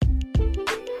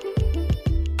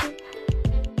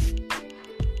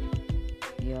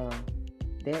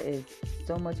there is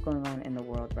so much going on in the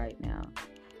world right now.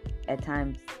 At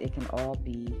times, it can all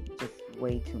be just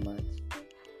way too much.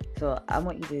 So I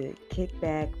want you to kick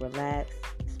back, relax,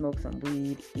 smoke some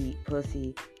weed, eat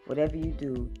pussy, whatever you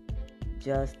do,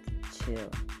 just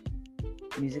chill.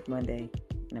 Music Monday,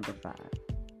 number 5.